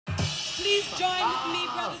Please join with me,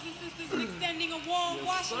 brothers and sisters, in extending a warm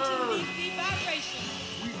Washington, D.C. vibration.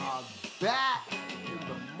 We are back in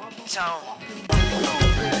the motherfucking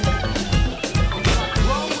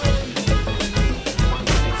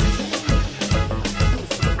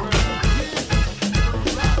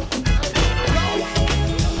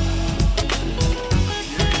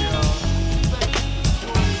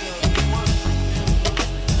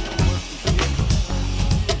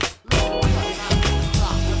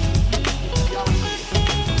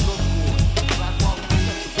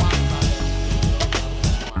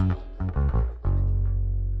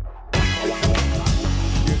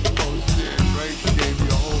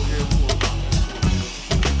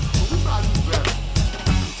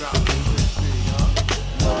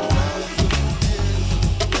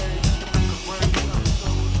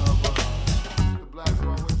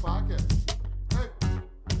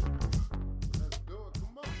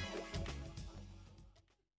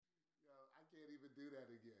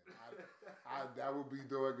that would be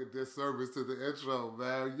doing a disservice to the intro,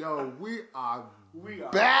 man. Yo, we are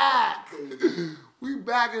back. We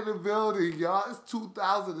back in the building, y'all. It's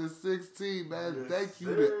 2016, man. Yes, Thank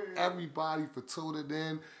you to everybody for tuning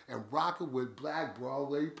in and rocking with Black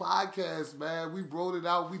Broadway Podcast, man. We rolled it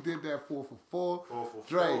out. We did that 4 for 4. 4 for 4.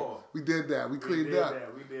 Dre, we did that. We cleaned up.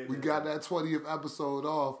 We got that 20th episode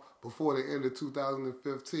off before the end of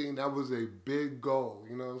 2015. That was a big goal.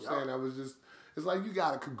 You know what I'm saying? That was just... It's like you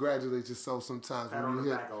gotta congratulate yourself sometimes pat when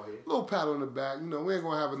you hit a little pat on the back. You know, we ain't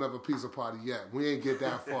gonna have another pizza party yet. We ain't get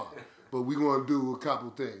that far. But we gonna do a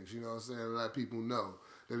couple things, you know what I'm saying, let people know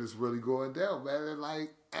that it's really going down, man. And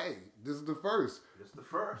like, hey, this is the first. This is the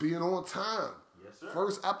first. Being on time. Yes, sir.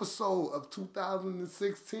 First episode of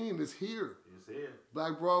 2016 is here. It's here.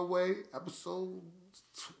 Black Broadway episode...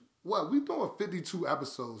 What? We doing 52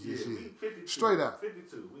 episodes this year. 52. Straight up.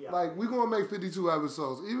 52. We gonna make 52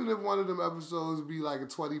 episodes. Even if one of them episodes be like a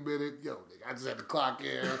 20-minute, yo, nigga, I just had to clock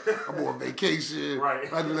in. I'm on vacation. Right.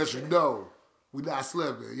 I had to let you know. We not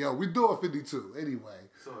slipping. Yo, we doing 52 anyway.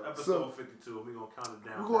 So episode 52, we gonna count it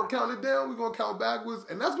down. We're gonna count it down. We're gonna count backwards.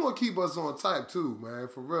 And that's gonna keep us on type too, man,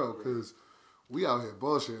 for real. Because we out here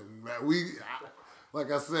bullshitting, man.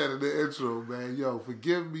 Like I said in the intro, man, yo,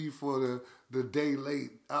 forgive me for the day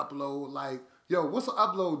late upload. Like, yo, what's the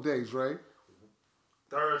upload days, right?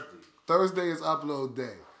 Thursday. Thursday is upload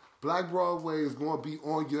day. Black Broadway is going to be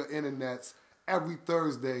on your internets every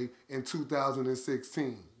Thursday in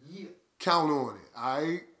 2016. Yeah. Count on it, all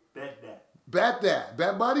right? Bet that. Bet that.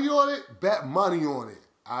 Bet money on it. Bet money on it,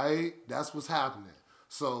 all right? That's what's happening.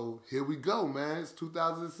 So, here we go, man. It's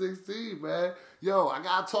 2016, man. Yo, I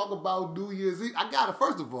got to talk about New Year's Eve.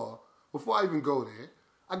 First of all, before I even go there,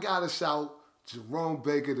 I got to shout Jerome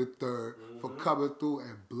Baker III for coming through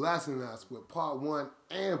and blessing us with part 1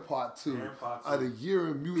 and part 2 of the Year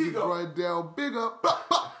in Music Rundown. Big up.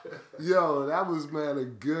 Yo, that was, man, a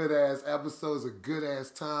good-ass episode. It's a good-ass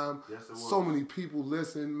time. Yes, it was. So many people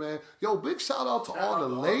listen, man. Yo, big shout out to all the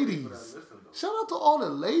ladies. Shout out to all the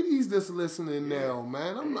ladies that's listening now,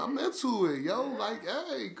 man. I'm into it, yo. Like,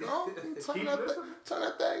 hey, girl, turn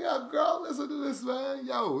that thing up, girl. Listen to this, man.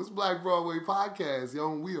 Yo, it's Black Broadway Podcast,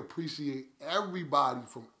 yo. And we appreciate everybody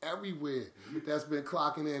from everywhere that's been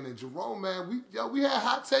clocking in. And Jerome, man, we had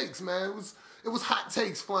hot takes, man. It was hot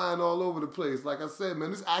takes flying all over the place. Like I said,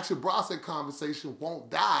 man, this Action Bronson conversation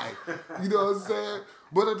won't die. You know what I'm saying?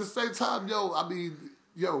 But at the same time,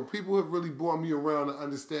 people have really brought me around to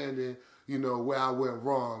understanding, you know, where I went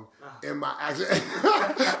wrong in my action.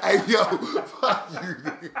 Hey, yo, fuck you.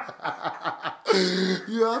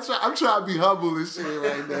 Yo, I'm trying to be humble and shit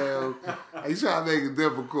right now. I trying to make it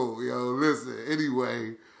difficult, yo. Listen,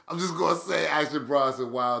 anyway, I'm just going to say Action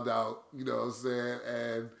Bronson wild out, you know what I'm saying?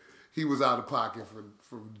 And he was out of pocket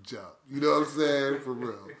from the jump. You know what I'm saying? For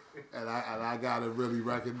real. And I got to really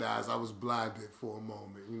recognize I was blinded for a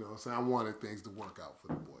moment. You know what I'm saying? I wanted things to work out for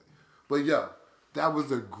the boy. But, yo, that was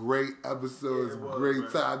a great episode. It was a great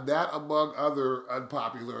time. That, among other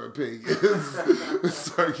unpopular opinions,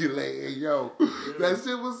 circulating. Yo, that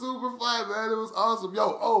shit was super fun, man. It was awesome.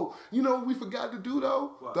 Yo, you know what we forgot to do,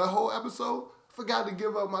 though? What? The whole episode? Forgot to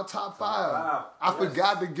give up my top 5. I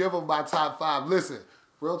forgot to give up my top 5. Listen,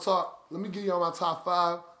 real talk, let me give y'all my top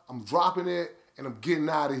 5. I'm dropping it, and I'm getting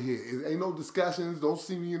out of here. It ain't no discussions. Don't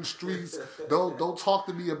see me in the streets. Don't talk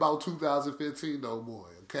to me about 2015 no more,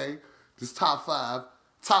 okay? This top 5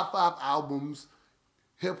 albums,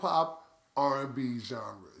 hip-hop, R&B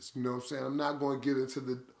genres. You know what I'm saying? I'm not going to get into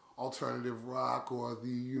the alternative rock or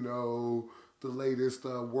the latest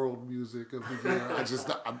world music of the year.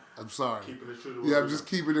 I'm sorry. I'm just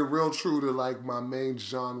keeping it real true to, like, my main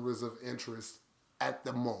genres of interest at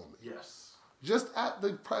the moment. Yes. just at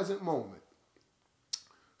the present moment.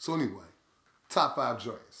 So anyway, top 5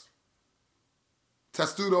 joints.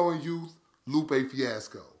 Testudo and Youth, Lupe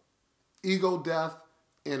Fiasco. Ego Death,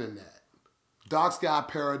 Internet. Dark Sky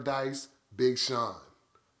Paradise, Big Sean.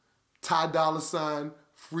 Ty Dolla $ign,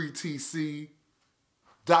 Free TC.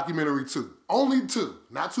 Documentary 2. Only 2,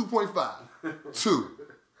 not 2.5. 2.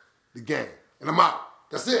 The Game. And I'm out.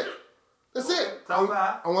 That's it. That's it. Top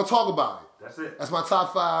 5. I want to talk about it. That's it. That's my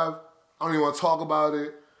top 5. I don't even want to talk about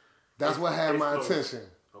it. That's what had my attention.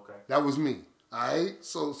 Okay. That was me. All right?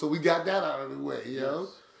 So we got that out of the way, yo.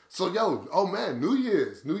 Yes. So, yo, oh, man, New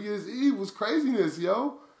Year's Eve was craziness,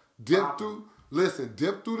 yo. Dip through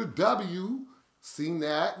the W. Seen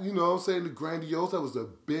that, you know what I'm saying, the grandiose. That was a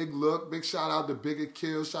big look. Big shout out to Bigger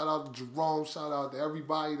Kill. Shout out to Jerome. Shout out to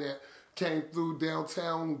everybody that came through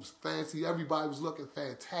downtown. It was fancy. Everybody was looking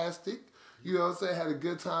fantastic. You know what I'm saying? Had a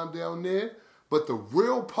good time down there. But the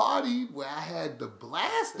real party where I had to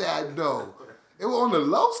blast that, though, it was on the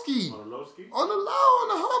low ski. On the low ski? On the low, on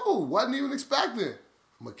the humble. Wasn't even expecting.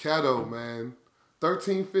 Makedo, man.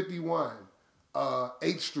 1351.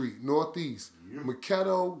 8th Street, Northeast. Yeah.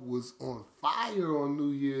 Makedo was on fire on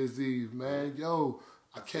New Year's Eve, man. Yo,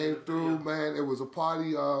 I came through, man. It was a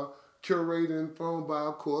party curated and thrown by,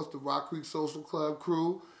 of course, the Rock Creek Social Club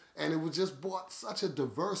crew. And it was just brought such a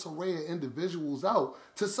diverse array of individuals out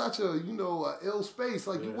to such a, ill space.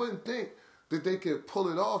 Like, you wouldn't think that they could pull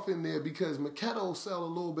it off in there because Makedo sell a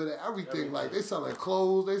little bit of everything. Like, they selling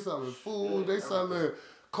clothes, they selling food, they selling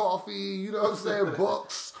coffee, you know what I'm saying,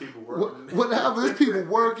 books, people working. Whatever. There's people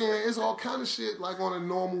working. It's all kind of shit like on a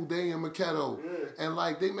normal day in Makedo. Yeah. And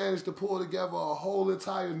like they managed to pull together a whole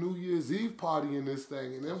entire New Year's Eve party in this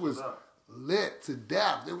thing. And it was lit to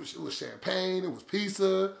death. It was champagne. It was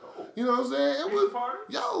pizza. You know what I'm saying? It was party?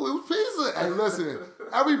 It was pizza. And listen,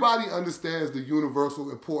 everybody understands the universal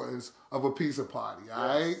importance of a pizza party, all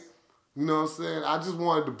right? You know what I'm saying? I just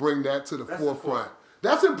wanted to bring that to the forefront. Important.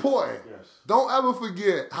 That's important. Yes. Don't ever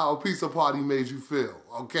forget how a pizza party made you feel,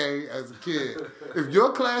 okay, as a kid. If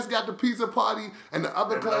your class got the pizza party and the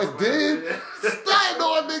other class did, stand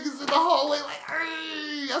on niggas in the hallway like,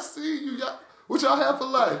 hey, I see you. What y'all have for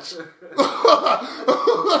lunch?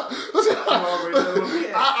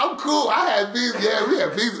 I'm cool. I had pizza. Yeah, we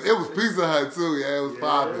had pizza. It was Pizza Hut, too. Yeah, it was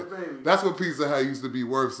popping. That's what Pizza Hut used to be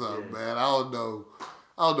worth something, man. I don't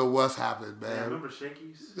know what's happened, man. Yeah, remember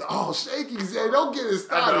Shakey's? Oh, Shakey's. Hey, don't get it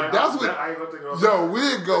started. That's what. I ain't gonna think of Yo,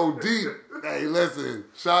 we'll go deep. Hey, listen.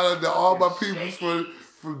 Shout out to all my people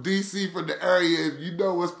from DC, from the area. If you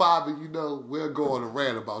know what's popping, we'll go on a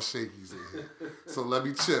rant about Shakey's in here. So let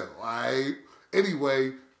me chill, all right?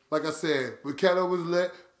 Anyway, like I said, Makedo was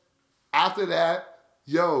lit. After that,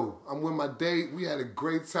 yo, I'm with my date. We had a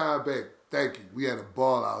great time, babe. Thank you. We had a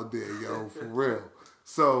ball out there, yo, for real.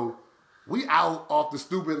 So we out off the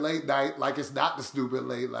stupid late night, like it's not the stupid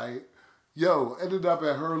late night. Yo, ended up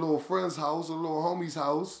at her little friend's house, her little homie's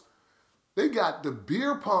house. They got the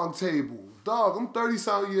beer pong table. Dog, I'm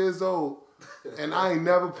 30-something years old, and I ain't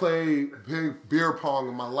never played beer pong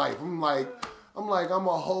in my life. I'm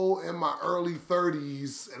a whole in my early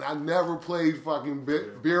 30s, and I never played fucking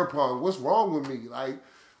beer pong. What's wrong with me? Like,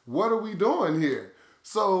 what are we doing here?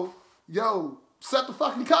 So, yo, set the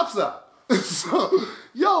fucking cups up. So,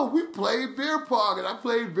 yo, we played beer pong, and I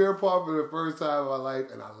played beer pong for the first time in my life,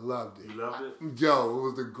 and I loved it. You loved it? Yo, it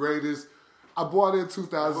was the greatest. I bought it in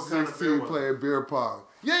 2016 playing beer pong.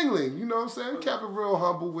 Yingling, you know what I'm saying? Kept it real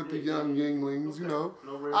humble with the young Yinglings, you know.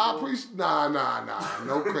 No I appreciate, nah,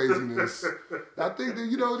 no craziness. I think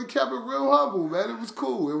that, they kept it real humble, man. It was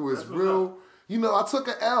cool. It was real, I took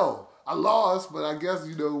an L. I lost, but I guess,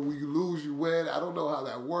 when you lose, you win. I don't know how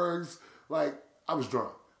that works. Like, I was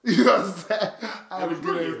drunk. You know what I'm saying? I had a good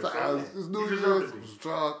New Year's, I was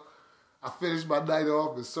drunk. I finished my night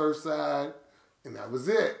off in Surfside, and that was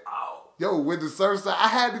it. Yo, with the Surfside, I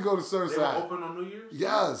had to go to Surfside. They were open on New Year's?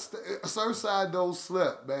 Yes. Surfside don't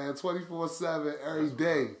slip, man. 24/7 every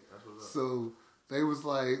day. So they was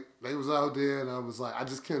out there, and I was like, I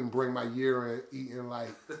just couldn't bring my year in eating like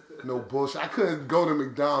no bullshit. I couldn't go to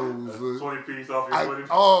McDonald's. 20 piece off your 20 piece.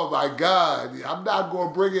 Oh my God. I'm not going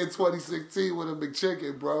to bring in 2016 with a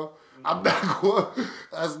McChicken, bro. I'm not going,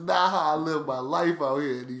 that's not how I live my life out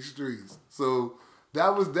here in these streets. So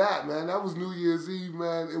that was that, man. That was New Year's Eve,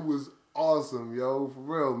 man. It was awesome, yo, for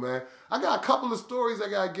real, man. I got a couple of stories I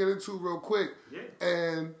got to get into real quick. Yeah.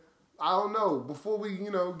 And I don't know, before we,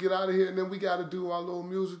 get out of here, and then we got to do our little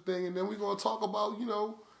music thing, and then we're going to talk about,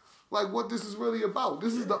 like what this is really about.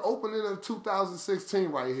 This is the opening of 2016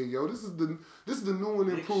 right here, yo. This is the new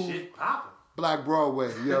and improved shit poppin'. Black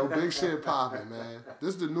Broadway, yo. Big shit popping, man.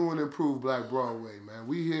 This is the new and improved Black Broadway, man.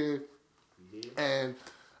 We here. And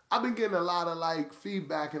I've been getting a lot of like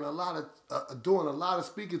feedback and a lot of doing a lot of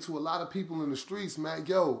speaking to a lot of people in the streets, man.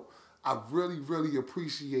 Yo, I really, really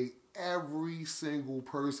appreciate every single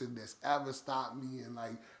person that's ever stopped me and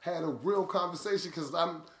like had a real conversation, because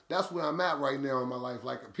that's where I'm at right now in my life.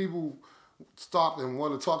 Like, people stop and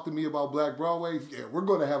want to talk to me about Black Broadway, yeah, we're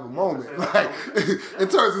going to have a moment. Like, it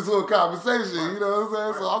turns into a conversation, you know what I'm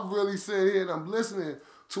saying? So I'm really sitting here and I'm listening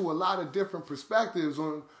to a lot of different perspectives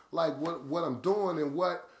on like what I'm doing and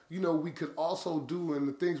what, you know, we could also do and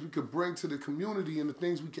the things we could bring to the community and the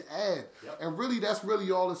things we could add. Yep. And really, that's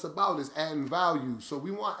really all it's about, is adding value. So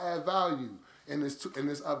we want to add value in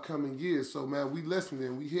this upcoming year. So, man, we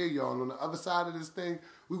listening. We hear y'all. And on the other side of this thing,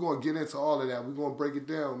 we're going to get into all of that. We're going to break it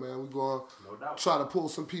down, man. We're going to try to pull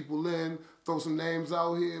some people in, throw some names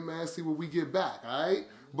out here, man, see what we get back, all right?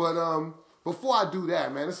 But before I do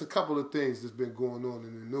that, man, there's a couple of things that's been going on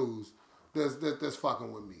in the news that's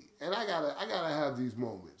fucking with me. And I gotta have these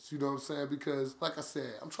moments, you know what I'm saying? Because, like I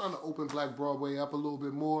said, I'm trying to open Black Broadway up a little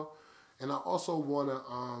bit more. And I also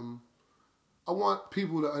I want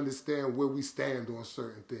people to understand where we stand on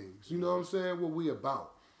certain things. You know what I'm saying? What we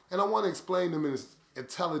about. And I want to explain them as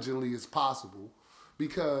intelligently as possible,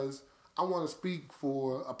 because I want to speak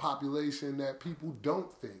for a population that people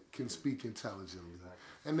don't think can speak intelligently.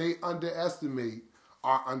 And they underestimate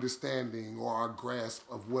our understanding or our grasp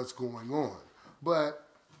of what's going on. But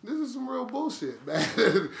this is some real bullshit, man.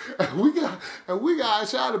 and we got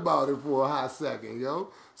shot about it for a hot second, yo.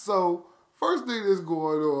 So, first thing that's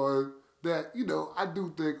going on that, you know, I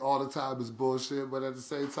do think all the time is bullshit, but at the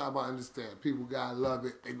same time I understand. People gotta love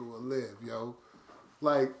it, they gonna live, yo.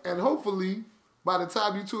 Like, and hopefully, by the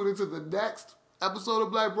time you tune into the next episode of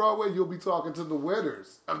Black Broadway, you'll be talking to the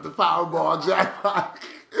winners of the Powerball jackpot.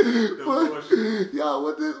 But, yo,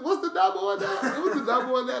 what's the number on that? What's the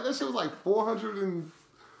number on that? That shit was like 400 and...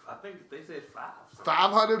 I think they said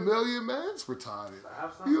 500 million, man. It's retarded.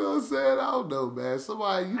 You know what I'm saying? I don't know, man.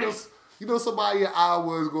 Somebody, you know, somebody in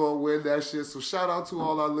Iowa is gonna win that shit. So shout out to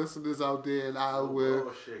all our listeners out there in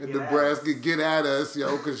Iowa and Nebraska. Get at us,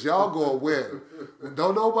 yo, because y'all gonna win. And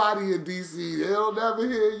don't nobody in DC, they'll never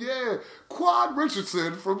hear, yeah, Quad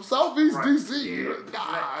Richardson from Southeast DC.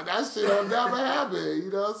 Nah, that shit'll never happen.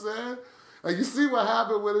 You know what I'm saying? Like, you see what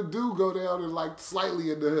happened when a dude go down and like slightly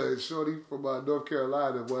in the hood. Shorty from North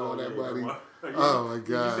Carolina went on that buddy. Oh my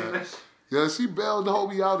God. Yeah, she bailed the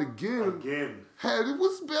homie out again. Hey, it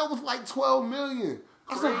was bailed with like $12 million.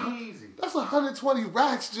 Crazy. That's 120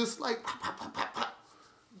 racks just like pop, pop, pop, pop.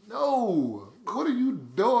 No. What are you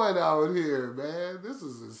doing out here, man? This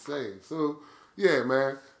is insane. So, yeah,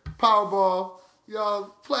 man. Powerball,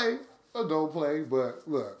 y'all play or don't play, but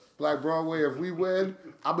look. Black Broadway, if we win,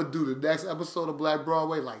 I'm going to do the next episode of Black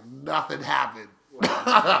Broadway like nothing happened.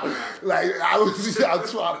 Like,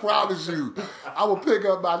 I promise you, I will pick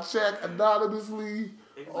up my check anonymously.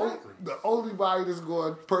 Exactly. The only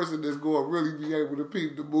person that's going to really be able to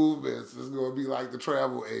peep the movements is going to be like the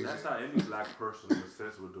travel agent. That's how any black person with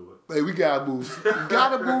sense would do it. Hey, we got to move. We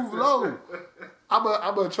got to move low.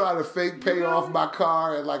 I'm going to try to fake pay off my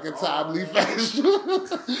car in like a timely fashion.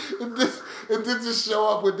 and then just show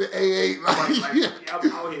up with the A8. Like, yeah,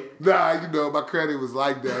 I'm out here. Nah, you know, my credit was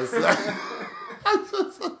like that. So,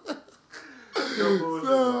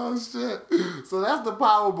 shit. So that's the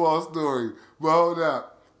Powerball story. But hold up.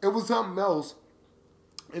 It was something else.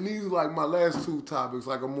 And these are like my last two topics,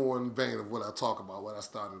 like I'm more in the vein of what I talk about, what I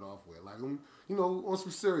started off with. Like, I'm, you know, on some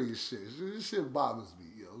serious shit. This shit bothers me,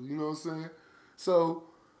 yo. You know what I'm saying? So,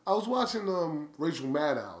 I was watching Rachel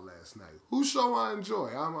Maddow last night, whose show I enjoy.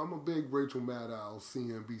 I'm a big Rachel Maddow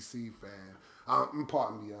CNBC fan.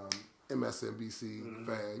 Pardon me, MSNBC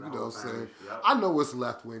fan. You know what I'm saying? Yep. I know it's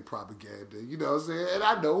left-wing propaganda. You know what I'm saying? And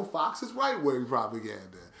I know Fox is right-wing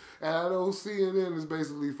propaganda. And I know CNN is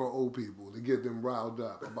basically for old people to get them riled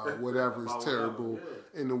up about whatever is terrible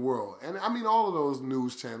in the world. And I mean, all of those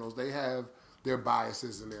news channels, they have their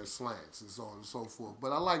biases and their slants and so on and so forth.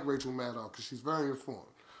 But I like Rachel Maddow because she's very informed.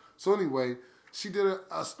 So anyway, she did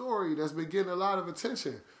a story that's been getting a lot of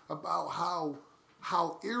attention about how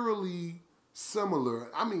eerily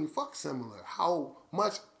similar, how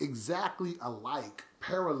much exactly alike,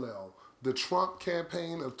 parallel, the Trump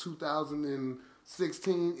campaign of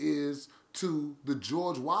 2016 is to the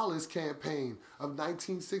George Wallace campaign of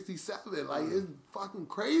 1967. Like, it's fucking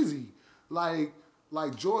crazy. Like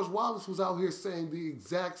George Wallace was out here saying the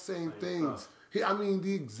exact same things.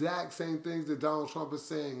 The exact same things that Donald Trump is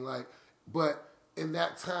saying. Like, but in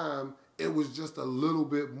that time, it was just a little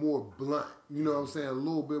bit more blunt. You know what I'm saying? A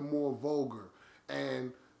little bit more vulgar.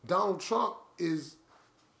 And Donald Trump is,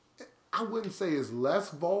 I wouldn't say is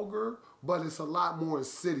less vulgar, but it's a lot more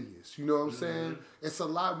insidious. You know what I'm saying? It's a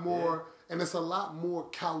lot more, and it's a lot more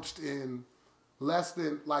couched in less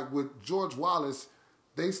than, like with George Wallace,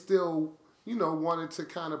 they still, you know, wanted to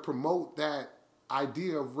kind of promote that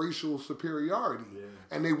idea of racial superiority. Yeah.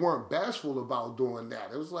 And they weren't bashful about doing that.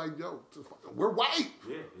 It was like, yo, we're white.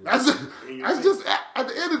 Yeah. That's just, at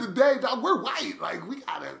the end of the day, dog, we're white. Like,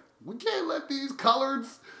 we can't let these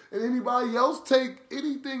coloreds and anybody else take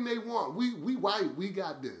anything they want. We white, we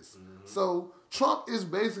got this. Mm-hmm. So Trump is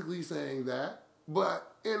basically saying that,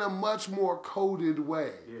 but in a much more coded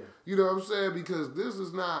way. Yeah. You know what I'm saying? Because this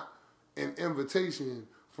is not an invitation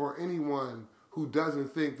for anyone who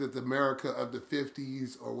doesn't think that the America of the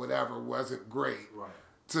 50s or whatever wasn't great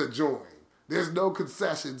to join. There's no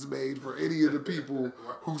concessions made for any of the people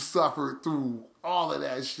who suffered through all of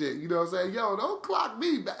that shit. You know what I'm saying? Yo, don't clock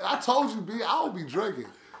me back. I told you, B, I don't be drinking.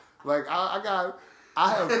 Like, I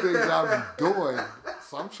have things I'm doing,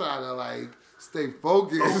 so I'm trying to, like, stay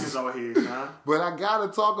focused. But I got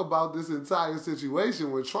to talk about this entire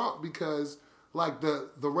situation with Trump because, like, the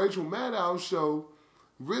Rachel Maddow show,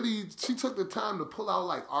 really, she took the time to pull out,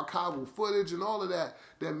 like, archival footage and all of that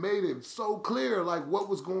made it so clear, like, what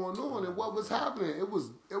was going on and what was happening. It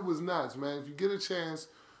was nuts, man. If you get a chance,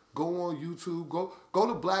 go on YouTube. Go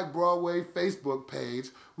to Black Broadway Facebook page.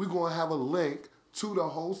 We're going to have a link to the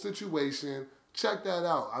whole situation. Check that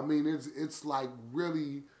out. I mean, it's like,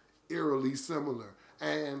 really eerily similar.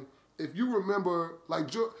 And if you remember,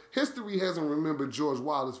 like, history hasn't remembered George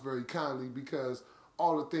Wallace very kindly because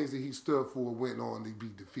all the things that he stood for went on to be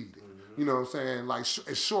defeated. Mm-hmm. You know what I'm saying? Like,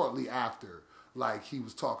 shortly after, like, he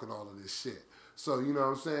was talking all of this shit. So, you know what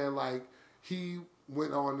I'm saying? Like, he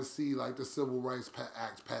went on to see, like, the Civil Rights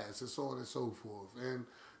Act pass and so on and so forth. And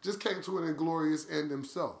just came to an inglorious end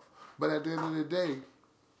himself. But at the end of the day,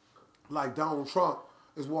 like, Donald Trump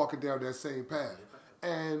is walking down that same path.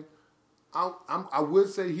 And I would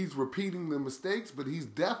say he's repeating the mistakes, but he's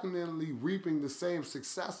definitely reaping the same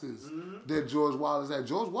successes that George Wallace had.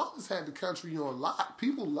 George Wallace had the country on lock.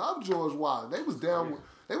 People loved George Wallace. They was down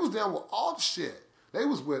with all the shit. They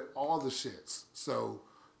was with all the shits. So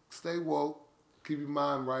stay woke, keep your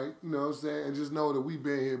mind right, you know what I'm saying, and just know that we've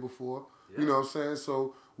been here before. Yeah. You know what I'm saying?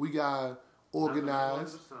 So we gotta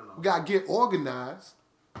organize. We gotta get organized.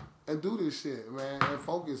 And do this shit, man, and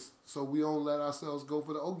focus so we don't let ourselves go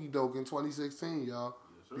for the okie doke in 2016, y'all.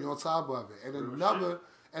 Yes, be on top of it. And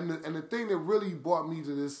and the thing that really brought me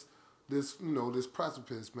to this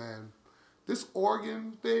precipice, man, this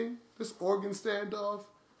Oregon thing, this Oregon standoff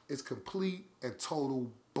is complete and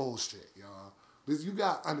total bullshit, y'all. You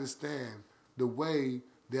got to understand the way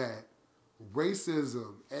that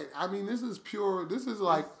racism, and I mean, this is some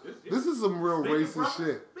real racist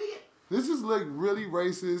shit. This is, like, really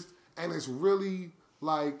racist, and it's really,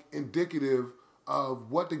 like, indicative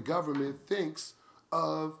of what the government thinks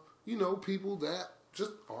of, you know, people that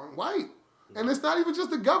just aren't white. And it's not even just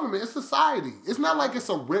the government, it's society. It's not like it's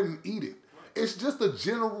a written edict. It's just a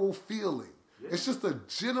general feeling. It's just a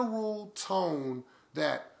general tone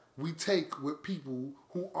that we take with people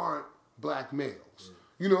who aren't black males.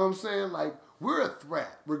 You know what I'm saying? Like, we're a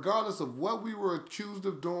threat, regardless of what we were accused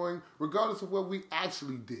of doing, regardless of what we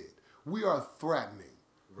actually did. We are threatening.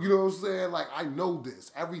 You know what I'm saying? Like, I know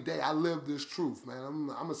this. Every day I live this truth, man.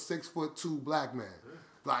 I'm a 6'2" black man.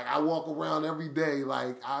 Like, I walk around every day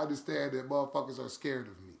like I understand that motherfuckers are scared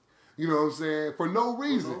of me. You know what I'm saying? For no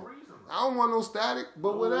reason. I don't want no static,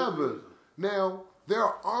 but whatever. Now, there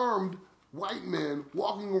are armed white men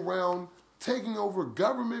walking around taking over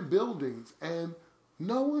government buildings, and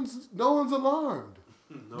no one's alarmed.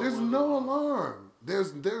 There's no alarm.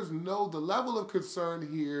 The level of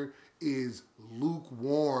concern here is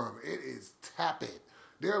lukewarm. It is tepid.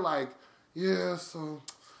 They're like, yeah, so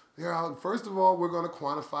they're out. First of all, we're going to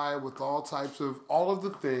quantify it with all of the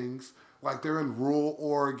things, like they're in rural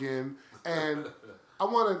Oregon. And I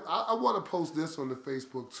want to post this on the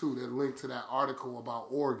Facebook too, that link to that article about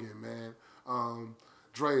Oregon, man.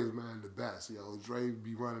 Dre is, man, the best, yo. Dre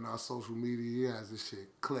be running our social media. He has this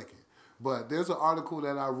shit clicking. But there's an article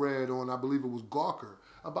that I read on, I believe it was Gawker,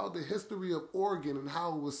 about the history of Oregon and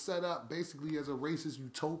how it was set up basically as a racist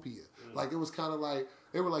utopia. Like, it was kind of like,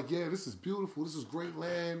 they were like, yeah, this is beautiful, this is great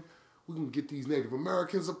land, we can get these Native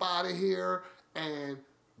Americans up out of here, and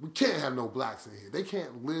we can't have no blacks in here. They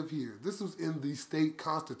can't live here. This was in the state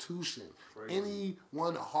constitution. Crazy.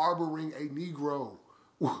 Anyone harboring a Negro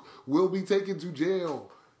will be taken to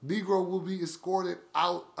jail. Negro will be escorted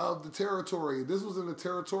out of the territory. This was in the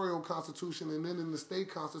territorial constitution, and then in the state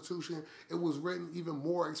constitution, it was written even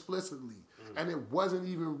more explicitly. And it wasn't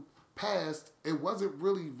even passed. It wasn't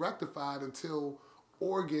really rectified until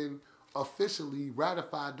Oregon officially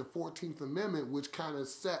ratified the 14th Amendment, which kind of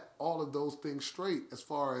set all of those things straight as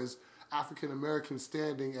far as African Americans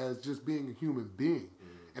standing as just being a human being.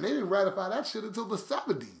 And they didn't ratify that shit until the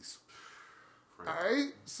 70s. All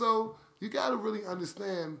right? So you got to really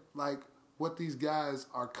understand, like, what these guys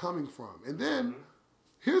are coming from. And then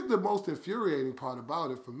here's the most infuriating part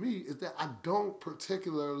about it for me is that I don't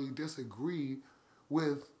particularly disagree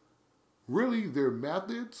with really their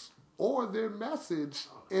methods or their message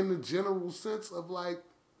in the general sense of, like,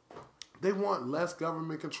 they want less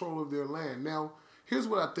government control of their land. Now, here's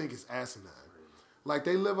what I think is asinine. Like,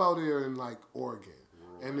 they live out there in, like, Oregon,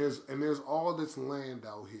 and there's all this land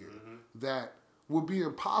out here that would be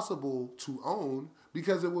impossible to own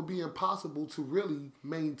because it would be impossible to really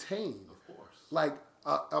maintain. Of course. Like,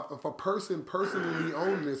 if a person personally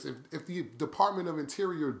owned this, if the Department of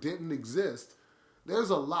Interior didn't exist,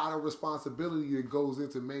 there's a lot of responsibility that goes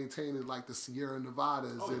into maintaining, like, the Sierra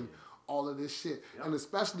Nevadas and all of this shit. Yep. And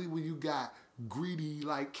especially when you got greedy,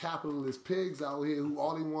 like, capitalist pigs out here who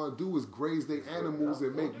all they want to do is graze their animals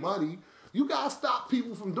and make money, you got to stop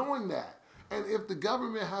people from doing that. And if the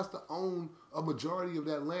government has to own a majority of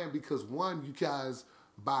that land because, one, you guys,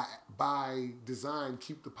 by design,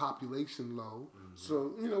 keep the population low,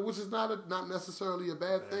 so, you know, which is not necessarily a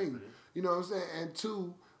bad thing, you know what I'm saying? And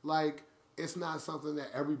two, like, it's not something that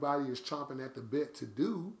everybody is chomping at the bit to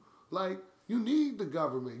do. Like, you need the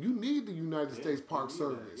government. You need the United States Park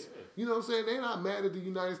Service. You know what I'm saying? They're not mad at the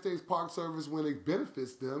United States Park Service when it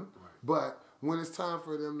benefits them, but when it's time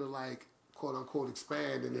for them to, like, quote unquote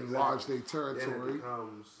expand and enlarge their territory,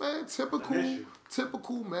 man,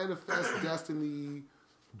 typical manifest destiny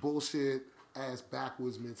bullshit ass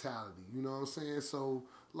backwards mentality. You know what I'm saying? So,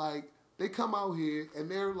 like, they come out here and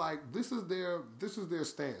they're like, this is their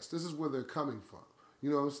stance. This is where they're coming from. You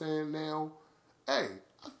know what I'm saying? Now, hey,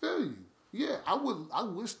 I feel you. Yeah, I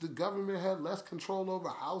wish the government had less control over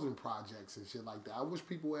housing projects and shit like that. I wish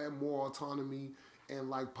people had more autonomy in,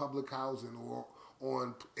 like, public housing or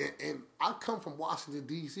and I come from Washington,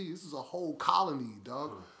 D.C. This is a whole colony,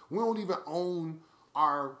 dog. We don't even own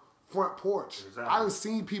our front porch. Exactly. I done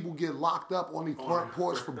seen people get locked up on the front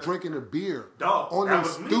porch for drinking a beer on their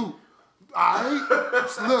stoop. All right?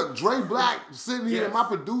 Look, Dre Black sitting here, and my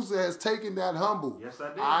producer has taken that humble. Yes, I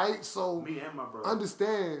did. All right? So me and my brother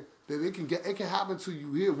understand that it can happen to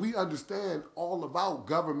you here. We understand all about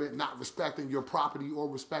government not respecting your property or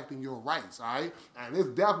respecting your rights, all right? And there's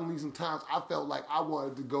definitely some times I felt like I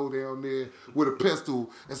wanted to go down there with a pistol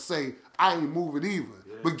and say, I ain't moving either.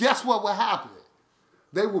 Yeah. But guess what would happen?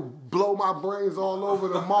 They would blow my brains all over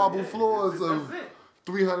the marble floors of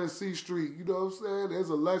 300 C Street. You know what I'm saying? There's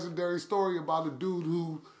a legendary story about a dude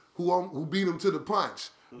who beat him to the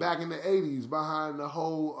punch back in the 80s behind the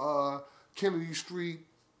whole Kennedy Street.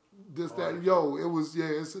 That's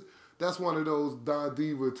one of those Don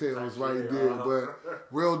Diva tales right there. But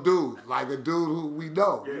real dude, like a dude who we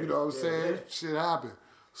know. You know what I'm saying? Shit happened.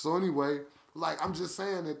 So anyway, like, I'm just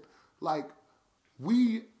saying that, like,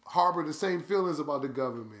 we harbor the same feelings about the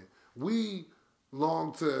government. We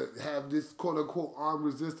long to have this quote unquote armed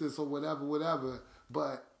resistance or whatever.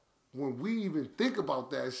 But when we even think about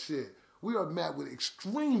that shit, we are met with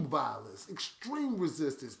extreme violence, extreme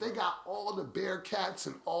resistance. They got all the Bearcats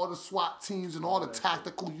and all the SWAT teams and all the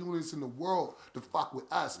tactical units in the world to fuck with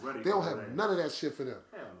us. They don't have none of that shit for them.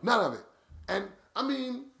 None of it. And, I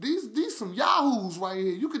mean, these some yahoos right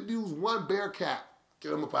here. You could use one Bearcat, get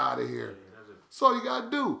them up out of here. That's all you got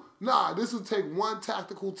to do. Nah, this will take one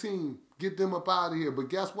tactical team, get them up out of here. But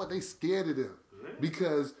guess what? They scared of them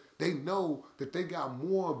because they know that they got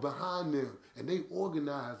more behind them. And they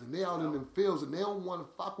organized, and they out in them fields, and they don't want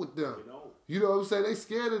to fuck with them. You know what I'm saying? They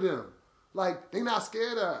scared of them. Like, they not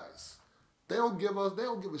scared of us. They don't give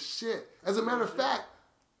a shit. As a matter of fact,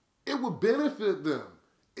 it would benefit them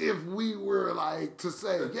if we were, like, to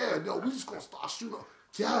say, yeah, no, we just gonna start shooting.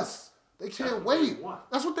 Yes, they can't wait.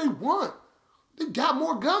 That's what they want. They got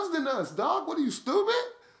more guns than us, dog. What are you, stupid?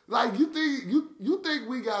 Like, you think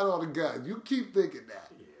we got all the guns. You keep thinking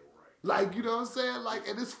that. Like, you know what I'm saying? Like,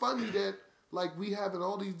 and it's funny that, like, we having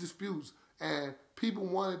all these disputes and people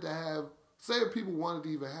wanted to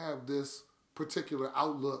even have this particular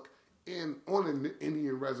outlook on an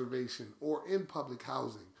Indian reservation or in public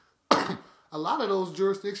housing. A lot of those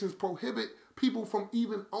jurisdictions prohibit people from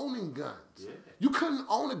even owning guns. Yeah. You couldn't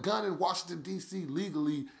own a gun in Washington, D.C.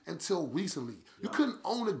 legally until recently. You couldn't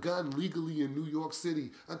own a gun legally in New York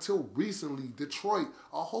City until recently. Detroit,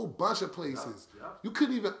 a whole bunch of places. You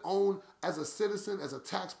couldn't even own as a citizen, as a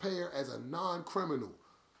taxpayer, as a non-criminal.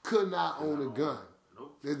 Could not own a gun.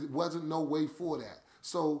 There wasn't no way for that.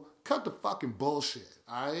 So cut the fucking bullshit,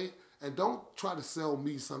 all right? And don't try to sell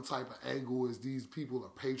me some type of angle as these people are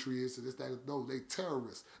patriots and this, that. No, they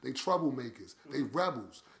terrorists. They troublemakers. They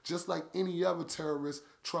rebels. Just like any other terrorist,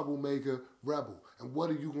 troublemaker, rebel. And what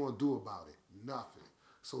are you going to do about it? Nothing.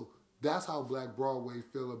 So that's how Black Broadway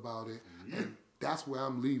feel about it. And that's where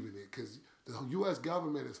I'm leaving it. Because the U.S.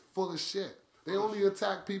 government is full of shit. They only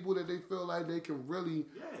attack people that they feel like they can really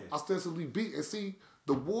ostensibly beat. And see,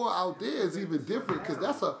 the war out there is even different because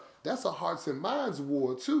that's a hearts and minds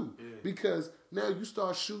war too. Yeah. Because now you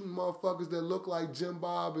start shooting motherfuckers that look like Jim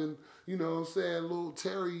Bob and, you know what I'm saying, little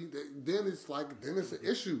Terry, then it's an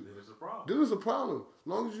issue. Then it's a problem. Then it's a problem. As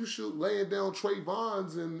long as you shoot laying down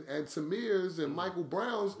Trayvons and Tamirs and Michael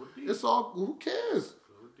Browns, it's all, who cares?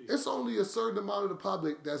 It's only a certain amount of the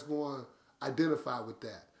public that's going to identify with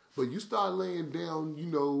that. But you start laying down, you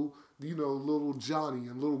know, little Johnny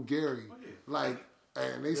and little Gary,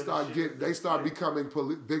 and they start becoming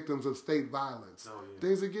victims of state violence.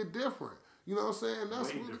 Things that get different. You know what I'm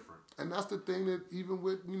saying? And that's the thing that even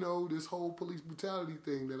with, you know, this whole police brutality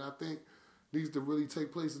thing that I think needs to really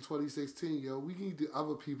take place in 2016, yo. We need the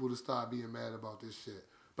other people to start being mad about this shit.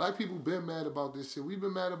 Black people been mad about this shit. We've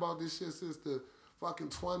been mad about this shit since the fucking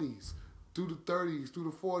 20s. Through the 30s, through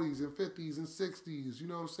the 40s and 50s and 60s, you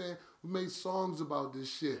know what I'm saying? We made songs about this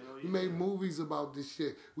shit. We made movies about this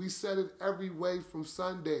shit. We said it every way from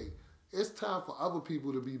Sunday. It's time for other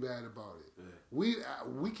people to be mad about it. Yeah.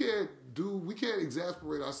 We can't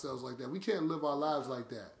exasperate ourselves like that. We can't live our lives like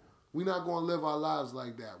that. We're not going to live our lives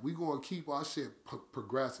like that. We're going to keep our shit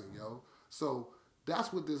progressing, yo. So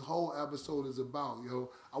that's what this whole episode is about, yo.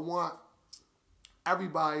 I want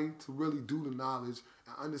everybody to really do the knowledge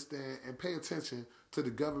and understand and pay attention to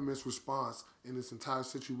the government's response in this entire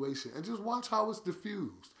situation and just watch how it's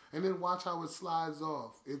diffused and then watch how it slides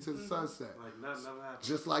off into the sunset. Like nothing happened.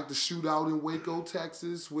 Just like the shootout in Waco,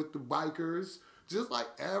 Texas with the bikers, just like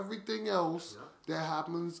everything else that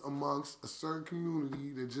happens amongst a certain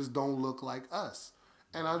community that just don't look like us.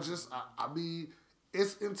 And I mean,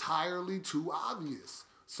 it's entirely too obvious.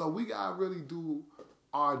 So we got to really do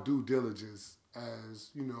our due diligence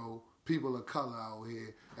as, you know, people of color out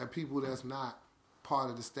here and people that's not part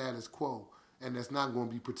of the status quo and that's not going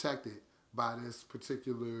to be protected by this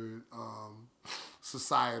particular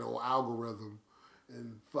societal algorithm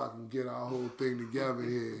and fucking get our whole thing together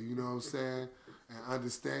here, you know what I'm saying? And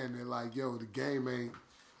understand that, like, yo, the game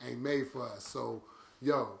ain't made for us. So,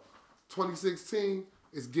 yo, 2016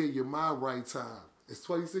 is get your mind right time. It's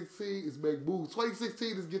 2016 is make moves.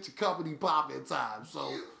 2016 is get your company popping time. So,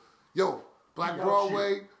 yo, Black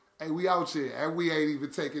Broadway, hey, we out here. And we ain't even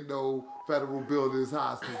taking no federal buildings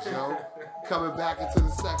hostage, yo. Coming back into the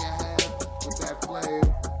second half with that flame,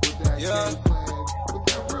 with that game plan, with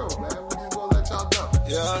that real, man. We just gonna let y'all know.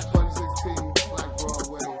 2016, Black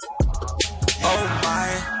Broadway.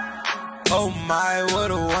 Oh my, what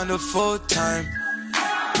a wonderful time.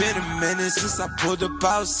 Been a minute since I pulled up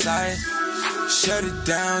outside. Shut it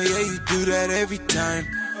down, yeah, you do that every time.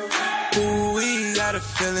 Ooh, we got a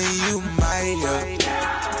feeling you might,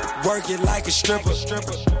 work it like a stripper,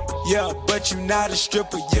 yeah, but you not a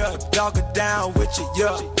stripper, yeah. Dog it down with you,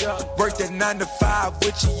 yeah. Work that 9 to 5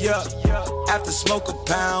 with you, yeah. After smoke a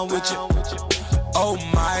pound with you. Oh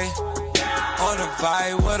my, on a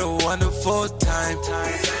vibe, what a wonderful time.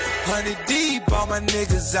 100 deep, all my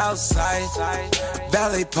niggas outside.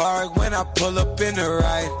 Valley Park when I pull up in the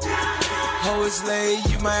ride. Oh, it's late,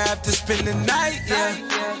 you might have to spend the night, yeah.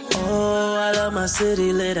 Oh, I love my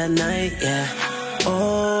city lit at night, yeah.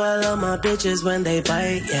 Oh, I love my bitches when they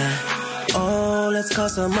bite, yeah. Oh, let's call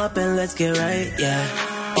some up and let's get right, yeah.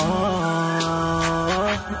 Oh,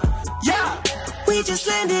 yeah. We just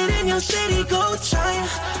landed in your city, go time.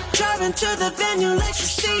 Driving to the venue like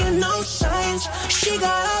she's seeing no signs. She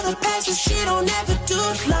got all the passes, she don't ever do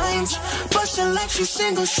lines. Bustin' like she's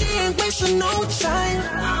single, she ain't wasting no time.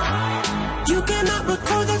 You cannot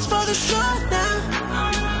record, that's for the show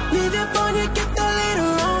now. Leave your phone, you get that later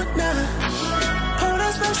on now. Pour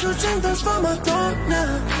that special drink, that's for my throat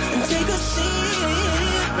now. And take a seat,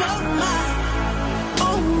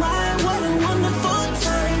 oh my, what a wonderful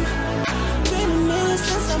time. Been a minute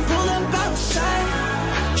since I pulled up outside.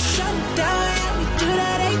 Shut it down, yeah, we do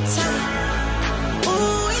that 8 times.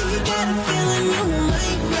 Ooh, you got a feeling you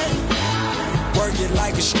might make. Work it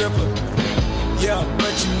like a stripper, yeah,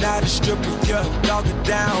 but you not a stripper, yeah. Dog it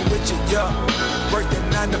down with you, yeah. Work that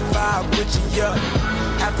 9 to 5 with you, yeah.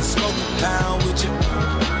 After smoke a pound with you.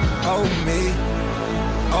 Oh me,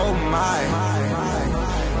 oh my.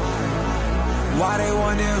 Why they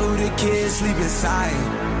wonder who the kids sleep inside?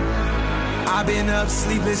 I've been up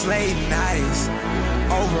sleepless late nights.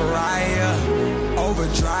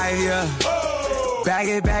 Overdrive, yeah. Bag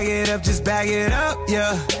it up, just bag it up,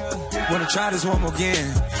 yeah. Wanna try this one more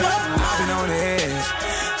again. I've been on the edge,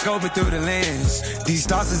 scoping through the lens. These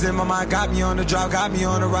thoughts is in my mind, got me on the drop, got me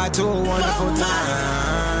on the ride to a wonderful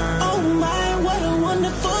time. Oh my, what a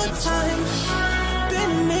wonderful time.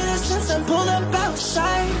 Been a minute since I pulled up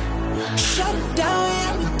outside. Shut it down,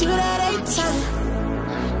 yeah, we do that 8 times.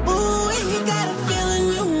 Ooh, and you got a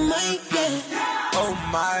feeling you might get. Oh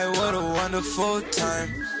my, what a wonderful time.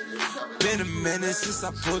 Been a minute since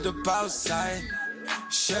I pulled up outside.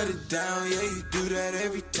 Shut it down, yeah, you do that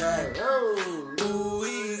every time. Ooh,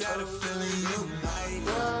 you got a feeling you might.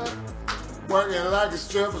 Working like a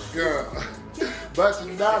stripper girl, but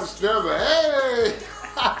you're not a stripper. Hey!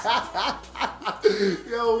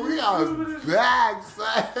 Yo, we are back,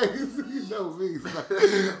 son. You know me, son.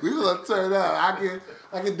 We gonna turn up.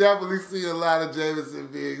 I can definitely see a lot of Jameson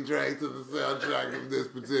being dragged to the soundtrack of this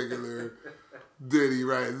particular ditty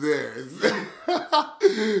right there.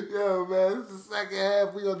 Yo, man, this is the second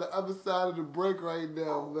half. We on the other side of the break right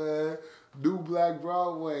now, man. New Black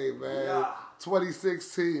Broadway, man. Yeah.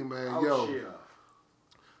 2016, man. Oh, Yo, shit.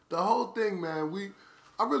 the whole thing, man.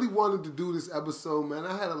 I really wanted to do this episode, man.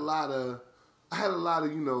 I had a lot of,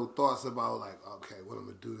 thoughts about like, okay, what I'm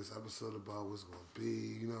gonna do this episode about, what's gonna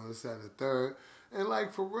be, this, that, and the third. And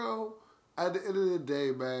like for real, at the end of the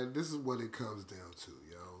day, man, this is what it comes down to,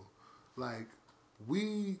 yo. Like,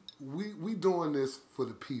 we doing this for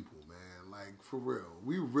the people, man. Like, for real.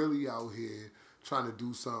 We really out here trying to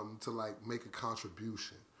do something to like make a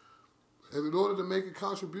contribution. And in order to make a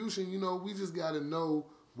contribution, we just gotta know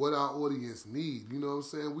what our audience need. You know what I'm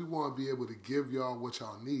saying? We want to be able to give y'all what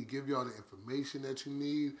y'all need, give y'all the information that you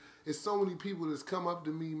need. It's so many people that's come up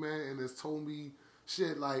to me, man, and has told me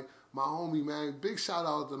shit like my homie, man. Big shout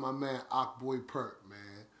out to my man, Akboy Perk, man.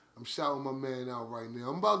 I'm shouting my man out right now.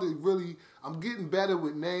 I'm getting better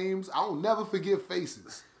with names. I don't never forget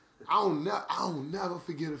faces. I don't never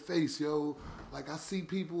forget a face, yo. Like, I see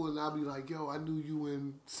people and I'll be like, yo, I knew you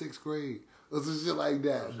in 6th grade. Or some shit like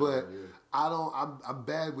that. But I'm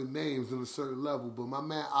bad with names on a certain level. But my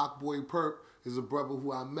man, Akboy Perk, is a brother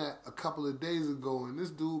who I met a couple of days ago. And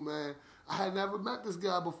this dude, man, I had never met this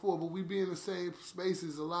guy before, but we be in the same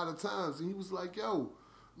spaces a lot of times. And he was like, yo,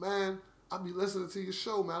 man, I be listening to your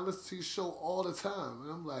show, man. I listen to your show all the time.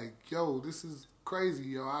 And I'm like, yo, this is crazy,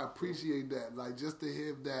 yo. I appreciate that. Like, just to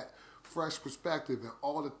hear that fresh perspective and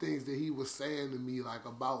all the things that he was saying to me, like,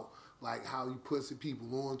 about, like, how he puts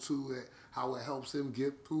people onto it, how it helps him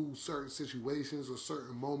get through certain situations or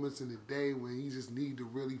certain moments in the day when he just need to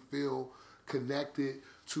really feel connected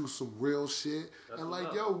to some real shit. That's and,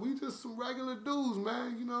 like, yo, we just some regular dudes,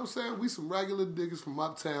 man. You know what I'm saying? We some regular niggas from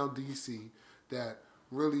uptown D.C. that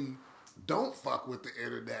really don't fuck with the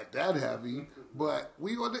internet that heavy, but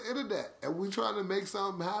we on the internet and we trying to make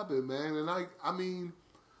something happen, man. And I mean,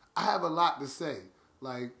 I have a lot to say.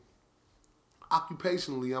 Like,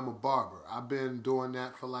 occupationally, I'm a barber. I've been doing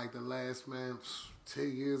that for like the last, 10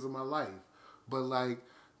 years of my life. But like,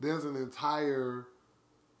 there's an entire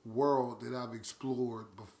world that I've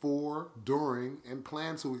explored before, during, and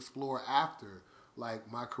plan to explore after.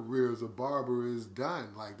 Like, my career as a barber is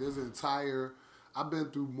done. Like, there's an entire, I've been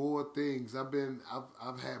through more things. I've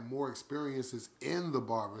had more experiences in the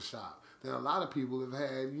barbershop than a lot of people have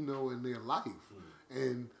had, in their life.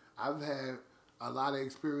 And I've had a lot of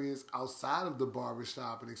experience outside of the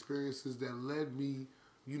barbershop and experiences that led me,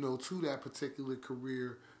 to that particular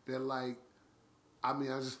career that, like, I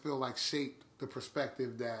just feel like shaped the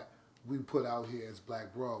perspective that we put out here as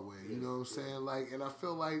Black Broadway. You know what I'm saying? Like, and I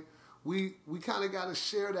feel like we kind of got to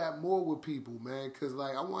share that more with people, man, because,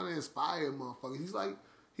 like, I want to inspire motherfuckers. He's like,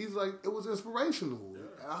 it was inspirational. Yeah.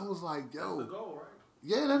 And I was like, yo. That's the goal, right?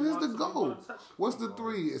 Yeah, that is the goal. What's the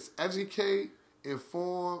 3? It's educate,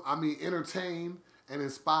 entertain, and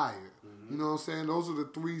inspire. Mm-hmm. You know what I'm saying? Those are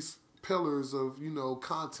the 3 pillars of,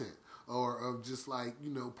 content or of just like,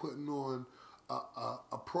 putting on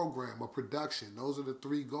a program, a production. Those are the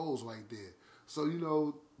 3 goals right there. So,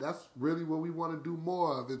 that's really what we want to do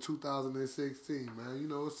more of in 2016, man.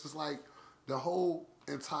 It's just like the whole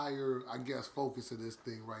entire, I guess, focus of this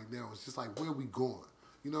thing right now is just like, where we going?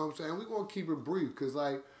 You know what I'm saying? We're going to keep it brief because,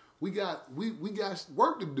 like, we got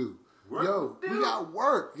work to do. We got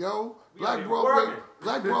work, yo.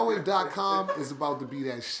 BlackBroadway.com is about to be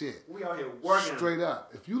that shit. We out here working. Straight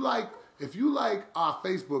up. If you like our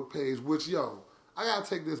Facebook page, which, yo, I got to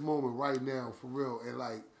take this moment right now for real and,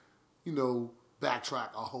 like, backtrack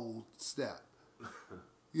a whole step.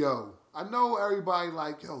 Yo, I know everybody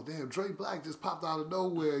like, yo, damn, Dre Black just popped out of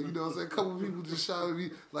nowhere. You know what I'm saying? A couple of people just shouted at me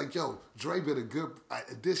like, yo, Dre been a good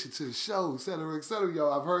addition to the show, et cetera, et cetera.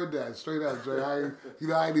 Yo, I've heard that straight up, Dre.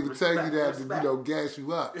 I ain't even tell you that to, gas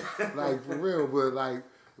you up. Like, for real. But, like,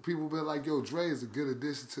 people been like, yo, Dre is a good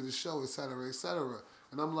addition to the show, et cetera, et cetera.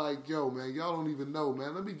 And I'm like, yo, man, y'all don't even know,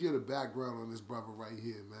 man. Let me get a background on this brother right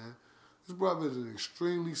here, man. This brother is an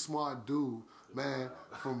extremely smart dude, man,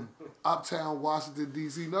 from uptown Washington,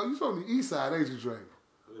 D.C. No, you from the east side, ain't you, Dre?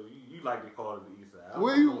 You like to call it the east side.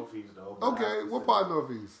 Where you? Northeast, though. Okay, what part of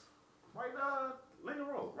Northeast? Right, Lincoln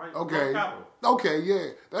Road. Right, okay. North Okay, yeah,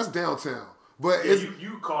 that's downtown. But yeah, it's,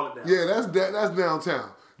 you call it downtown. Yeah, that's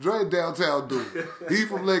downtown. Dre downtown dude. He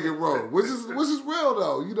from Lincoln Road, which is real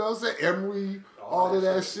though. You know what I'm saying? Emory, all of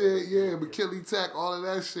that shit. Yeah, McKinley Tech, all of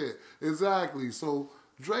that shit. Exactly. So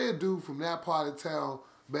Dre a dude from that part of town,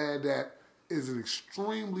 man, that is an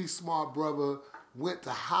extremely smart brother. Went to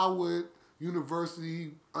Howard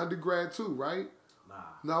University undergrad too, right?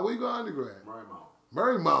 Nah, where you go undergrad?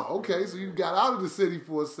 Marymount. Okay, so you got out of the city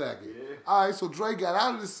for a second. Yeah. All right, so Dre got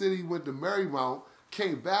out of the city, went to Marymount,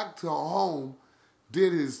 came back to home,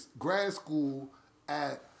 did his grad school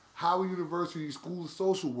at Howard University School of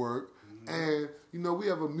Social Work. And, you know, we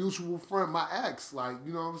have a mutual friend, my ex, like,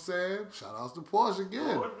 you know what I'm saying? Shout outs to Porsche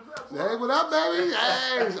again. Hey, what up, baby?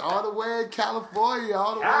 Hey, all the way in California,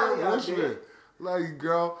 all the way in Richmond. Love you,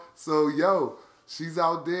 girl. So, yo, she's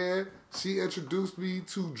out there. She introduced me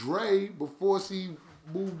to Dre before she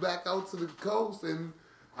moved back out to the coast. And,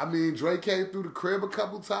 I mean, Dre came through the crib a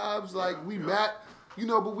couple times. Like, we met, you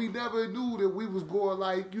know, but we never knew that we was going,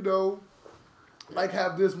 like, you know, like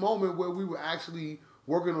have this moment where we were actually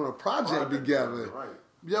working on a project together. Right.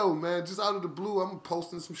 Yo, man, just out of the blue, I'm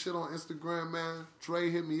posting some shit on Instagram, man. Dre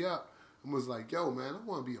hit me up and was like, yo, man, I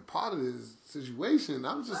want to be a part of this situation.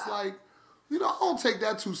 I'm just like, you know, I don't take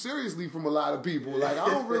that too seriously from a lot of people. Like, I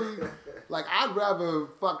don't really, like, I'd rather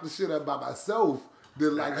fuck the shit up by myself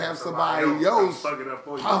than, like, have somebody else,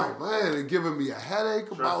 oh, man, and giving me a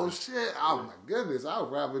headache about shit. Oh, my goodness.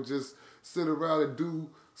 I'd rather just sit around and do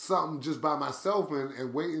something just by myself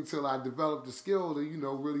and wait until I develop the skill to, you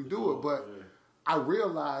know, really do it. But I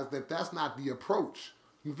realized that that's not the approach.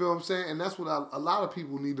 You feel what I'm saying? And that's what a lot of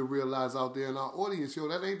people need to realize out there in our audience. Yo,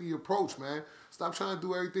 that ain't the approach, man. Stop trying to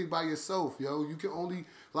do everything by yourself, yo. You can only,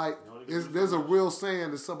 like, there's a real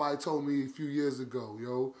saying that somebody told me a few years ago,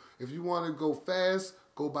 yo. If you want to go fast,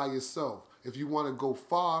 go by yourself. If you want to go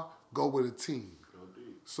far, go with a team.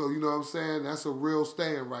 So, you know what I'm saying? That's a real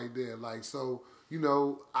stand right there. Like, so, you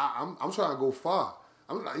know, I'm trying to go far.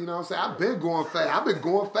 You know what I'm saying? I've been going fast. I've been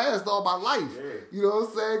going fast all my life. Yeah. You know what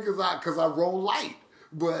I'm saying? Because I roll light.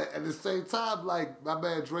 But at the same time, like, my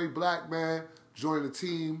man Dre Black, man, joined the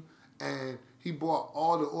team, and he brought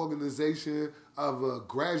all the organization of a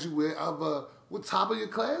graduate, of a, what, top of your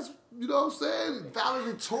class? You know what I'm saying?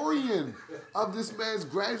 Valedictorian of this man's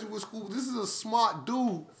graduate school. This is a smart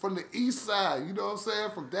dude from the east side, you know what I'm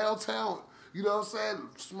saying? From downtown, you know what I'm saying?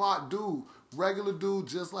 Smart dude. Regular dude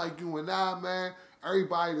just like you and I, man.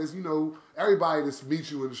 Everybody that's, you know, everybody that's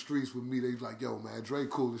meet you in the streets with me, they like, yo, man, Dre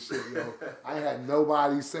cool as shit, yo. I ain't had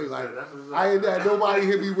nobody say, like, I ain't had nobody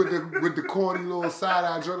hit me with the corny little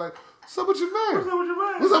side-eye Dre, like, what's up with your man? What's up with your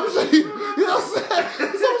man? What's up with your, you know what I'm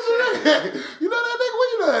saying? What's up with your nigga? You know that nigga? Where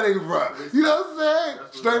you know that nigga from? You know what I'm saying?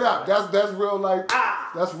 Straight up. That's real, like,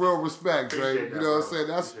 that's real respect, Dre. You know what I'm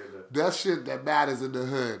saying? That's shit that matters in the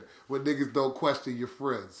hood. When niggas don't question your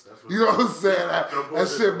friends. You know what I'm saying? That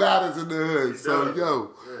shit matters in the hood. So,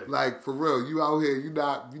 yo, like, for real, you out here, you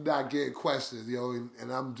not getting questions, yo, and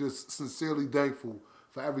I'm just sincerely thankful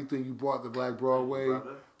for everything you brought to Black Broadway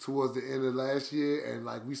towards the end of last year, and,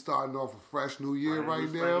 like, we starting off a fresh new year right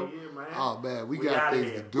now. Oh, man, we got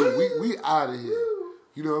things to do. We out of here.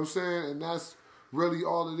 You know what I'm saying? And that's really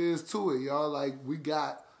all it is to it, y'all. Like, we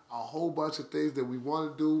got a whole bunch of things that we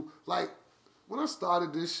want to do. Like, when I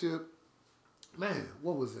started this shit, man,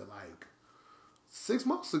 what was it, like 6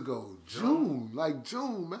 months ago? June, man.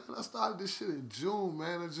 I started this shit in June,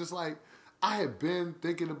 man. It's just like, I had been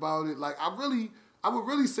thinking about it. Like, I would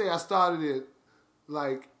really say I started it,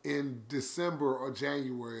 like, in December or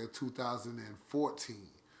January of 2014,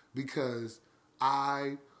 because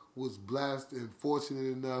I was blessed and fortunate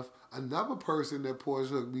enough. Another person that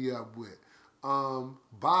Porsche hooked me up with,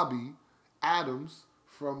 Bobby Adams,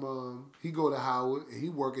 from, he go to Howard, and he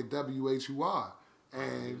work at WHUR,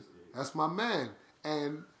 and that's my man.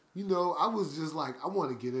 And, you know, I was just like, I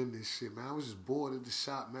want to get in this shit, man. I was just bored at the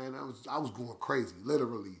shop, man. I was going crazy,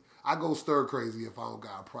 literally. I go stir crazy if I don't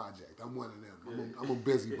got a project. I'm one of them. I'm a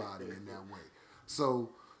busybody in that way.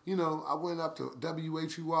 So, you know, I went up to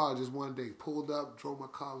WHUR just one day, pulled up, drove my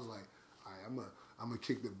car, was like, I'm gonna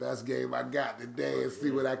kick the best game I got today and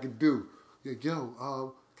see what I can do. Yeah,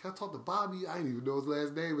 yo, can I talk to Bobby? I didn't even know his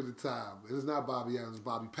last name at the time. It's not Bobby Adams, it's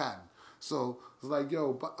Bobby Patton. So I was like,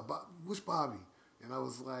 yo, which Bobby? And I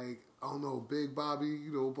was like, I don't know, Big Bobby,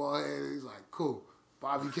 you know, bald head. He's like, cool.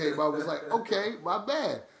 Bobby came out, was like, okay, my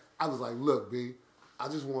bad. I was like, look, B, I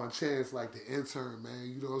just want a chance like the intern,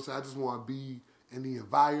 man. You know what I'm saying? I just want to be in the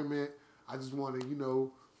environment. I just want to, you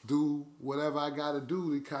know, do whatever I got to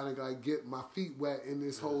do to kind of like get my feet wet in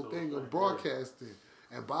this whole thing of broadcasting.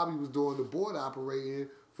 And Bobby was doing the board operating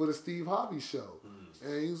for the Steve Harvey show.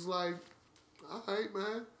 And he was like, all right,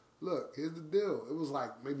 man. Look, here's the deal. It was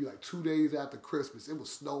like maybe like 2 days after Christmas. It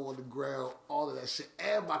was snow on the ground, all of that shit.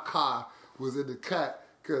 And my car was in the cut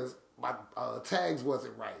because my tags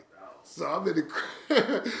wasn't right. So I'm in the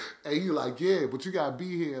crib. And he like, yeah, but you got to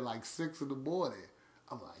be here at like 6 in the morning.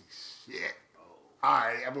 I'm like, shit. All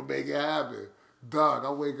right, I'm going to make it happen. Dog,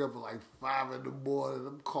 I wake up at like 5 in the morning.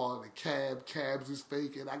 I'm calling a cab. Cabs is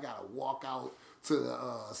faking. I got to walk out to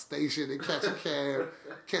the station and catch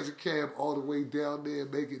a cab all the way down there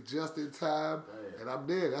and make it just in time. And I'm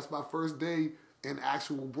there. That's my first day in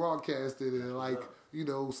actual broadcasting and like, you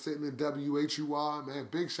know, sitting in WHUR. Man,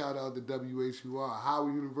 big shout out to WHUR,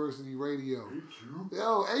 Howard University Radio.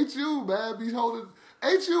 Yo, HU, man,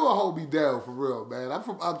 HU will hold me down for real, man. I'm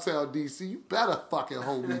from uptown DC. You better fucking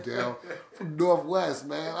hold me down. From Northwest,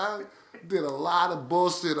 man. I did a lot of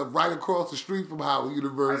bullshit right across the street from Howard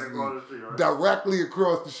University. Directly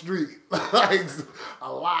across the street. Like,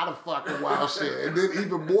 a lot of fucking wild shit. And then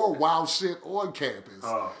even more wild shit on campus.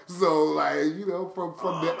 So, like, you know, from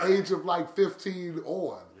the age of like 15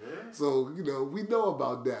 on. Yeah. So, you know, we know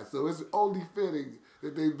about that. So it's only fitting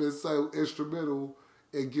that they've been so instrumental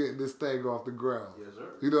in getting this thing off the ground. Yes, sir.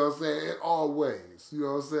 You know what I'm saying? In all ways. You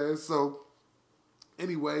know what I'm saying? So,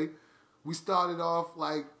 anyway, we started off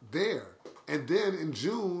like there. And then in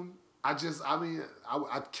June, I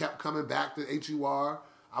kept coming back to HUR.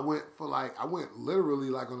 I went literally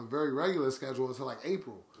like on a very regular schedule until like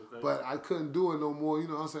April. Okay. But I couldn't do it no more. You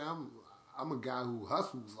know what I'm saying? I'm a guy who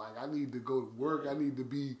hustles. Like, I need to go to work. I need to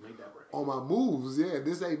be on my moves. Yeah,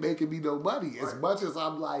 this ain't making me no money. As much as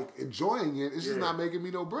I'm like enjoying it, it's just not making me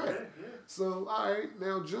no bread. Yeah. So, all right,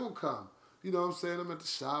 now June come. You know what I'm saying? I'm at the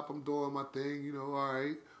shop. I'm doing my thing, you know, all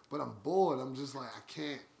right. But I'm bored. I'm just like,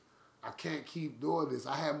 I can't keep doing this.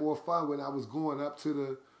 I had more fun when I was going up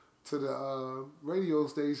to the radio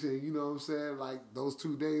station, you know what I'm saying? Like those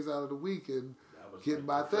 2 days out of the week and getting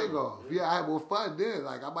my thing off. Yeah, I had more fun then.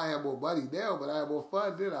 Like, I might have more money now, but I had more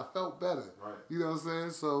fun then. I felt better. Right. You know what I'm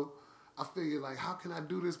saying? So I figured, like, how can I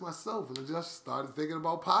do this myself? And I just started thinking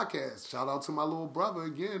about podcasts. Shout out to my little brother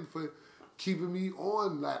again for keeping me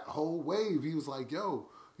on that whole wave. He was like, yo,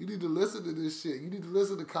 you need to listen to this shit. You need to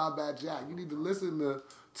listen to Combat Jack. You need to listen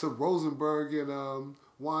to Rosenberg and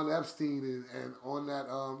Juan Epstein and on that,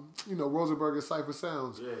 you know, Rosenberg and Cypher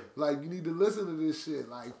Sounds. Yeah. Like, you need to listen to this shit.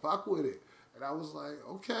 Like, fuck with it. And I was like,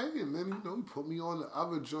 okay. And then, you know, he put me on the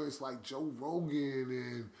other joints like Joe Rogan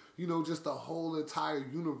and, you know, just the whole entire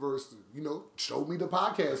universe, you know, showed me the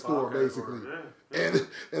podcast store, basically. And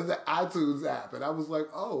the iTunes app. And I was like,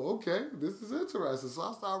 oh, okay, this is interesting. So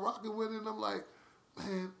I started rocking with it and I'm like,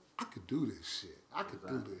 man, I could do this shit. I could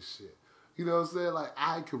do this shit. You know what I'm saying? Like,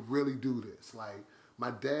 I could really do this. Like,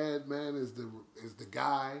 my dad, man, is the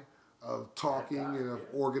guy of talking and of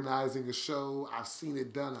organizing a show. I've seen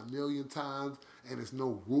it done 1,000,000 times, and there's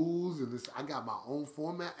no rules. And I got my own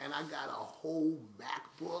format, and I got a whole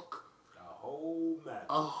MacBook. A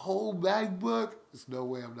whole MacBook. There's no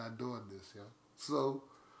way I'm not doing this, yo. So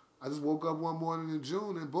I just woke up one morning in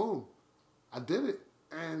June, and boom, I did it.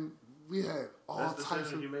 And we had all types of... Best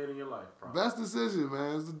decision you made in your life, probably. Best decision,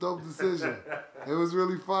 man. It's a dope decision. It was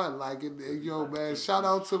really fun. Like, yo, man, shout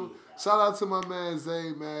out to my man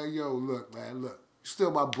Zay, man. Yo, look, man, look. You're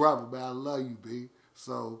still my brother, man. I love you, B.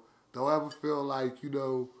 So don't ever feel like, you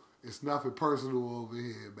know, it's nothing personal over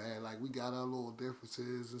here, man. Like, we got our little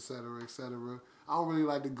differences, et cetera, et cetera. I don't really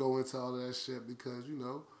like to go into all of that shit because, you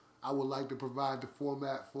know, I would like to provide the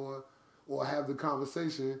format for or have the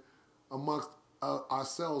conversation amongst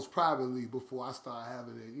ourselves privately before I start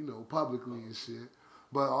having it, you know, publicly and shit.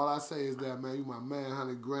 But all I say is that, man, you my man,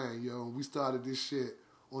 100 grand, yo. We started this shit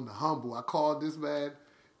on the humble. I called this man.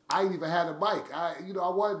 I ain't even had a bike. I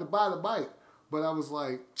wanted to buy the bike, but I was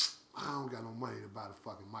like, I don't got no money to buy the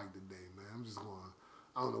fucking mic today, man. I'm just going,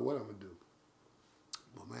 I don't know what I'm gonna do.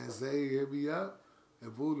 But man, Zay hit me up,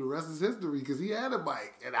 and boom, the rest is history because he had a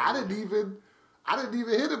bike, and I didn't even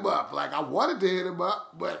hit him up. Like, I wanted to hit him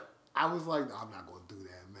up, but I was like, no, I'm not going to do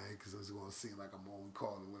that, man, because it's going to seem like I'm only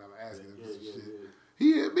calling when I'm asking him for shit.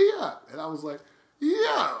 He hit me up, and I was like,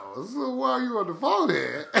 Yo, so while you on the phone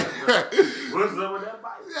here. What's up with that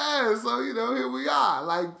bike? Yeah, so, here we are,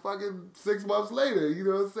 like fucking 6 months later, you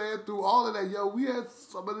know what I'm saying? Through all of that, yo, we had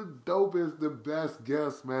some of the dopest, the best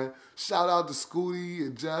guests, man. Shout out to Scooty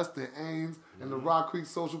and Just and Ames and the Rock Creek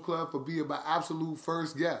Social Club for being my absolute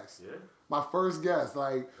first guest. Yeah. My first guest,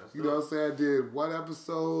 like, that's you know what I'm saying? I did one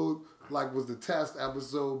episode, like, was the test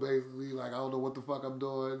episode, basically. Like, I don't know what the fuck I'm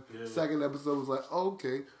doing. Yeah. Second episode was like,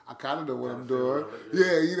 okay, I kind of know what I'm doing.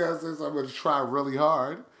 Yeah, you know what I'm saying? So I'm going to try really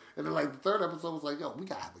hard. And then, like, the third episode was like, yo, we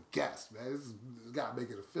got to have a guest, man. We got to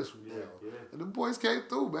make it official, Yeah. And the boys came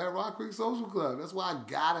through, man. Rock Creek Social Club. That's why I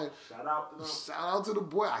got to. Shout out to them. Shout out to the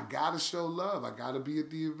boy. I got to show love. I got to be at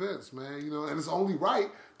the events, man. And it's only right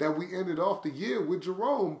that we ended off the year with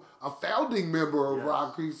Jerome, a founding member of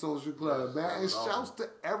Rock Creek Social Club, man. And shouts to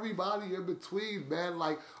everybody in between, man.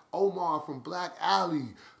 Like Omar from Black Alley,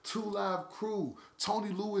 Two Live Crew, Tony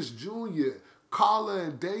Lewis Jr., Carla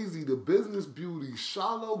and Daisy, the Business Beauty,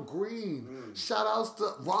 Charlotte Green. Shout outs to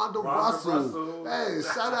Rhonda Russell. Hey,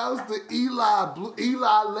 shout outs to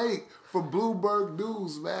Eli Lake from Bloomberg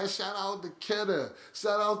News, man. Shout out to Kenna.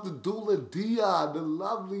 Shout out to Dula Dion, the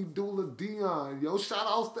lovely Dula Dion. Yo, shout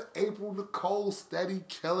outs to April Nicole, steady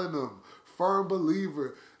killing them. Firm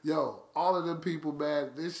believer. Yo, all of them people,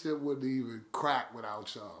 man, this shit wouldn't even crack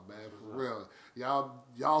without y'all, man, for real.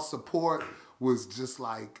 Y'all support was just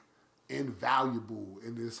like invaluable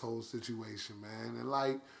in this whole situation, man. And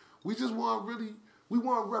like, we just want to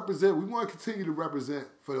represent, we want to continue to represent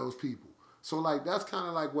for those people. So like, that's kind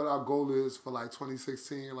of like what our goal is for like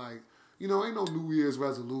 2016. Like, ain't no New Year's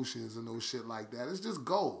resolutions and no shit like that. It's just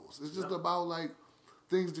goals. It's just about like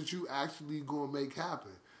things that you actually gonna make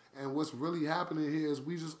happen. And what's really happening here is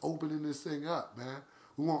we just opening this thing up, man.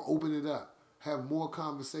 We want to open it up. Have more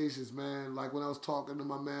conversations, man. Like when I was talking to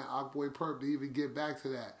my man, Akboy Perp, to even get back to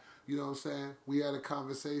that. You know what I'm saying? We had a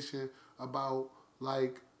conversation about,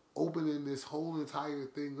 like, opening this whole entire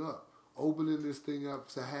thing up. Opening this thing up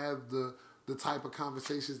to have the type of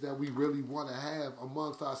conversations that we really want to have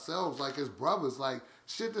amongst ourselves, like, as brothers. Like,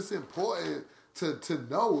 shit that's important to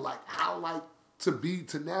know, like, how, like,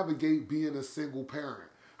 to navigate being a single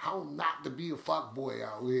parent. How not to be a fuckboy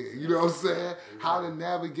out here. You know what I'm saying? How to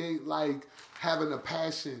navigate, like, having a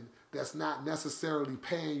passion that's not necessarily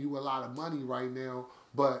paying you a lot of money right now,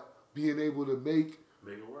 but being able to make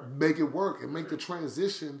it work and make the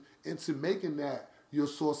transition into making that your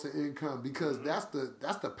source of income, because that's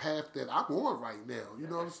the path that I'm on right now. You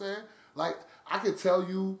know what I'm saying? Like, I could tell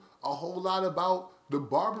you a whole lot about the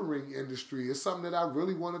barbering industry. It's something that I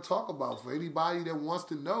really want to talk about for anybody that wants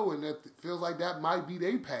to know and that feels like that might be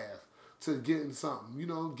their path to getting something.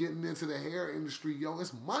 Getting into the hair industry. Yo,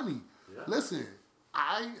 it's money. Yeah. Listen,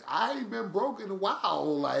 I ain't been broke in a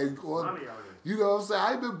while. Like, money out here. You know what I'm saying?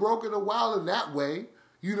 I ain't been broke in a while in that way.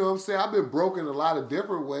 You know what I'm saying? I've been broke in a lot of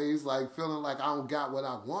different ways, like feeling like I don't got what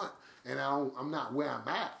I want and I'm not where I'm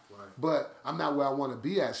at. Right. But I'm not where I want to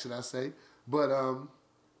be at, should I say. But,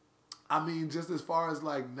 I mean, just as far as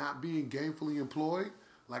like not being gainfully employed,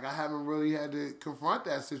 like I haven't really had to confront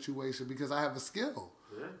that situation because I have a skill.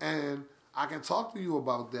 Yeah. And I can talk to you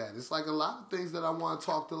about that. It's like a lot of things that I want to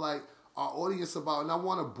talk to like our audience about, and I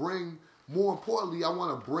want to bring, more importantly, I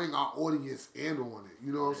want to bring our audience in on it.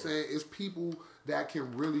 You know what I'm saying? It's people that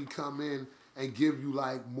can really come in and give you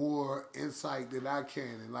like more insight than I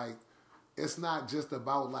can. And like, it's not just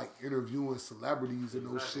about like interviewing celebrities and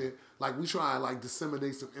those shit. Like, we try and like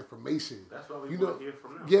disseminate some information. That's what we want to hear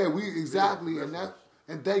from them. Yeah, exactly.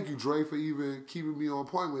 And thank you, Dre, for even keeping me on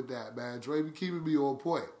point with that, man. Dre be keeping me on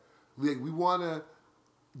point. Like, we want to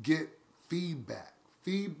get feedback.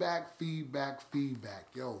 Feedback.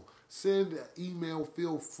 Yo, send an email,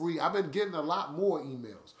 feel free. I've been getting a lot more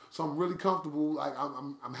emails. So I'm really comfortable. Like,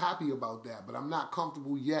 I'm happy about that. But I'm not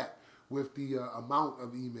comfortable yet with the amount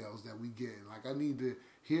of emails that we get. Like, I need to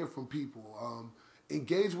hear from people.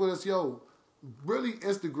 Engage with us. Yo, really,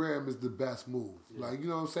 Instagram is the best move. Yeah. Like, you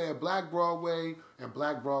know what I'm saying? Black Broadway and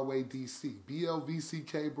Black Broadway DC.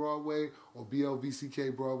 BLVCK Broadway or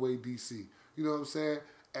BLVCK Broadway DC. You know what I'm saying?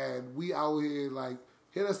 And we out here, like,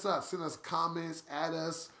 hit us up. Send us comments, add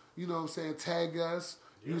us. You know what I'm saying? Tag us.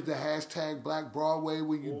 Yeah. Use the hashtag Black Broadway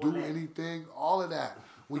when you do anything. All of that.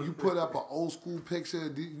 When you put up an old school picture,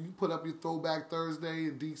 you put up your Throwback Thursday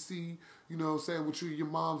in D.C., you know what I'm saying, with you and your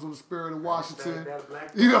moms on the Spirit of Washington.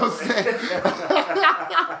 You know what I'm saying?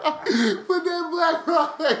 Put that Black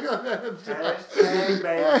Broadway on that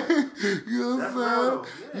hashtag, baby. You know what I'm saying?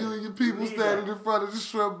 Yeah. You and your people standing in front of the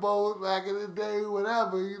shrimp bowl back in the day,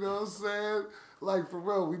 whatever, you know what I'm saying? Like, for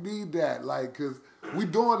real, we need that. Like, because we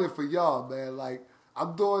doing it for y'all, man. Like,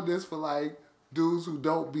 I'm doing this for, like, dudes who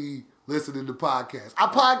don't be listening to podcasts. I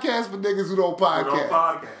podcast for niggas who don't podcast. Who don't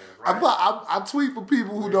podcast, right? I tweet for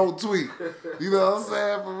people who don't tweet. You know what I'm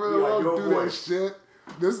saying? For real, We are I don't your do voice. that shit.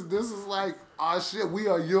 This is like our shit. We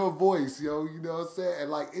are your voice, yo. You know what I'm saying?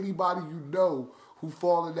 And like anybody you know who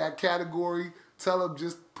fall in that category, tell them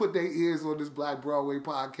just put their ears on this Black Broadway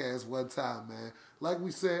podcast one time, man. Like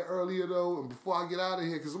we said earlier, though, and before I get out of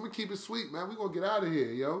here, because I'm going to keep it sweet, man. We're going to get out of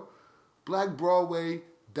here, yo.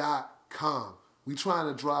 BlackBroadway.com. We trying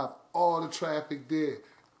to drive all the traffic there.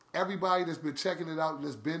 Everybody that's been checking it out and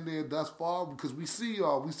that's been there thus far, because we see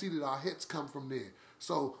y'all, we see that our hits come from there.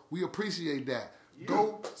 So we appreciate that. Yeah.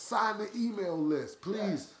 Go sign the email list,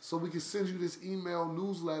 please, so we can send you this email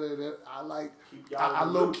newsletter that I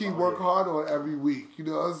low-key work hard on every week. You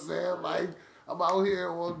know what I'm saying? Like, I'm out here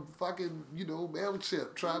on fucking,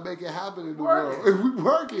 MailChimp trying to make it happen in the world. And we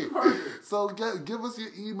working. So give us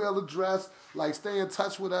your email address. Like, stay in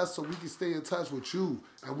touch with us so we can stay in touch with you.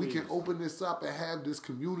 And we can open this up and have this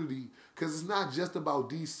community. Because it's not just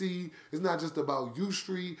about DC. It's not just about U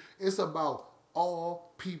Street. It's about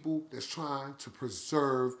all people that's trying to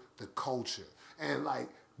preserve the culture. And, like,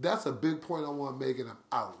 that's a big point I want to make, and I'm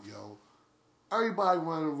out, yo. Everybody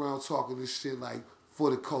running around talking this shit like, for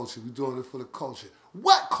the culture. We doing it for the culture.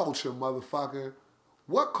 What culture, motherfucker?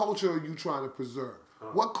 What culture are you trying to preserve?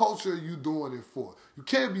 What culture are you doing it for? You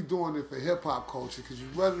can't be doing it for hip-hop culture because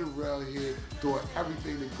you're running around here doing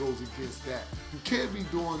everything that goes against that. You can't be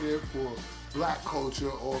doing it for black culture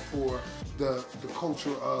or for the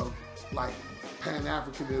culture of, like,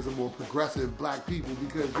 Pan-Africanism or progressive black people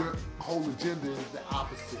because your whole agenda is the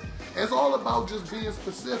opposite. It's all about just being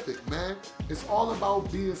specific, man. It's all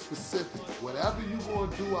about being specific. Whatever you gonna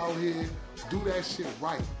do out here, do that shit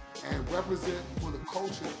right and represent for the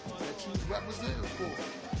culture that you represent for.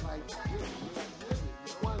 Like,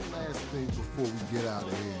 one last thing before we get out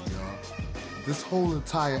of here, y'all. This whole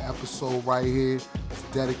entire episode right here is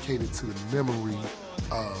dedicated to the memory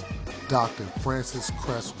of Dr. Frances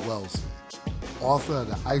Cress Welsing, author of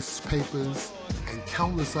the ISIS Papers and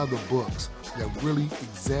countless other books that really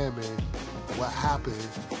examine what happened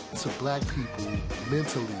to black people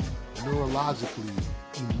mentally, neurologically,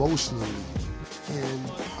 emotionally in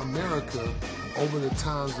America over the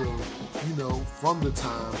times of, from the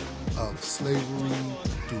time of slavery,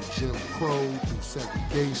 through Jim Crow, through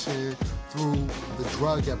segregation, through the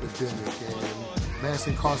drug epidemic and mass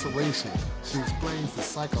incarceration. She explains the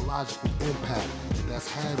psychological impact that that's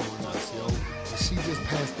had on us, yo. And she just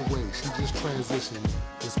passed away. She just transitioned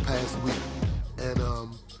this past week. And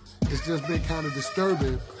it's just been kind of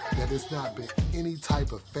disturbing that it's not been any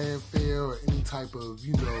type of fanfare or any type of,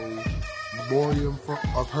 memoriam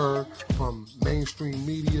of her from mainstream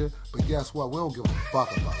media. But guess what? We don't give a fuck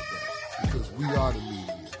about that because we are the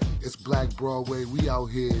media. It's Black Broadway. We out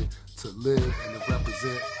here to live and to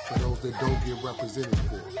represent for those that don't get represented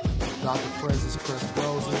for. Dr. Frances Cress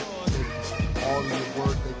Welsing, thank you for all of your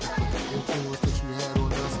work. Thank you for the influence that you had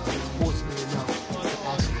on us. I was fortunate enough to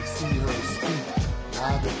actually see her speak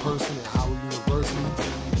live in person at Howard University.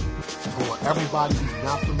 For everybody who's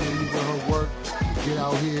not familiar with her work, to get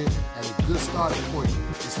out here, and a good starting point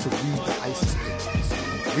is to read the ISIS Papers.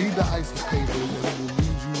 Read the ISIS Papers, and it will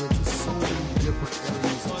lead you into so many different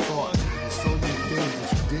areas of thought and so many things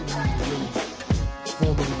that you didn't even really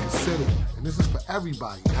formally consider. And this is for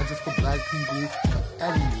everybody, not just for black people, for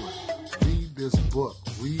everyone. Read this book.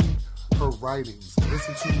 Read her writings.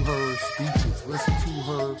 Listen to her speeches. Listen to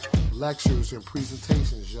her lectures and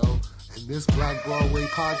presentations, yo. And this Black Broadway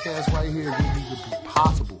podcast right here wouldn't even be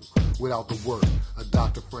possible without the work of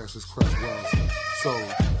Dr. Frances Cress Welsing. So,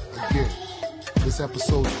 again, this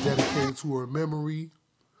episode is dedicated to her memory.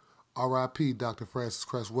 R.I.P. Dr. Frances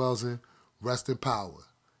Cress Welsing. Rest in power.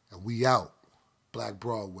 And we out. Black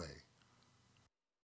Broadway.